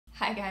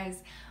Hi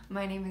guys,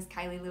 my name is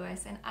Kylie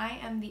Lewis and I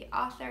am the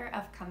author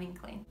of Coming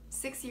Clean.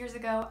 6 years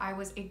ago, I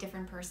was a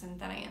different person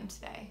than I am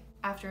today.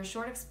 After a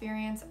short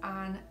experience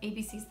on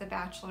ABC's The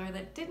Bachelor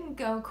that didn't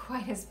go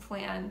quite as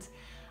planned,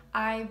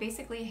 I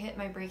basically hit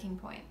my breaking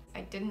point.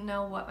 I didn't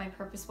know what my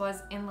purpose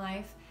was in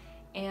life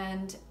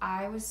and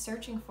I was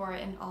searching for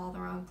it in all the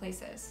wrong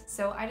places.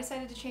 So I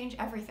decided to change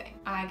everything.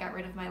 I got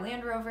rid of my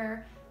Land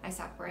Rover, I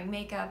stopped wearing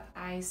makeup,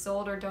 I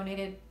sold or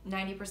donated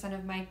 90%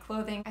 of my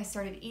clothing, I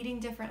started eating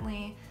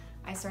differently,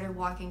 I started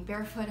walking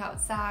barefoot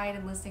outside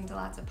and listening to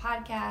lots of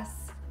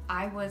podcasts.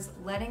 I was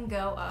letting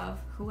go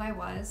of who I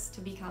was to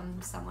become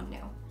someone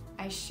new.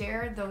 I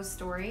shared those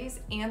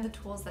stories and the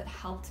tools that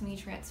helped me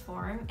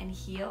transform and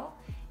heal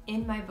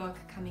in my book,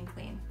 Coming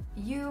Clean.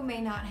 You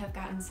may not have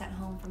gotten sent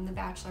home from The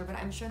Bachelor, but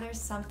I'm sure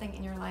there's something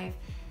in your life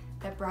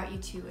that brought you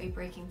to a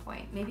breaking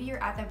point. Maybe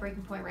you're at that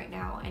breaking point right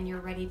now and you're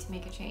ready to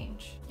make a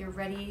change. You're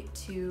ready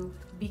to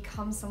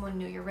become someone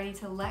new. You're ready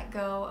to let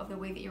go of the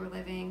way that you were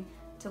living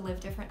to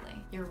live differently.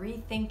 You're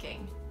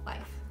rethinking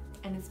life.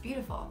 And it's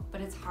beautiful,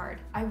 but it's hard.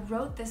 I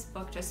wrote this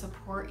book to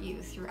support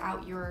you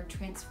throughout your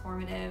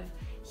transformative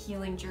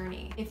healing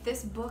journey. If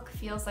this book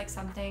feels like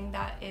something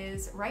that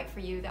is right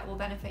for you, that will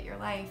benefit your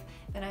life,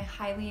 then I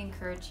highly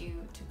encourage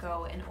you to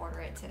go and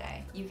order it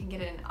today. You can get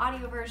it in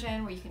audio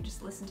version where you can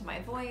just listen to my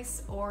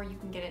voice, or you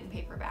can get it in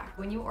paperback.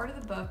 When you order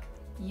the book,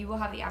 you will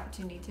have the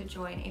opportunity to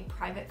join a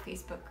private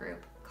Facebook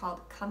group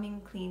called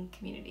Coming Clean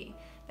Community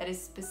that is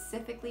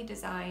specifically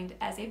designed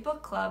as a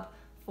book club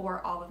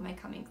for all of my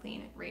Coming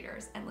Clean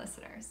readers and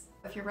listeners.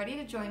 If you're ready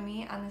to join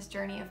me on this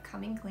journey of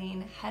coming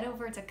clean, head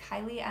over to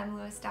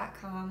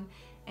KylieMLewis.com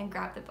and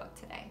grab the book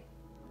today.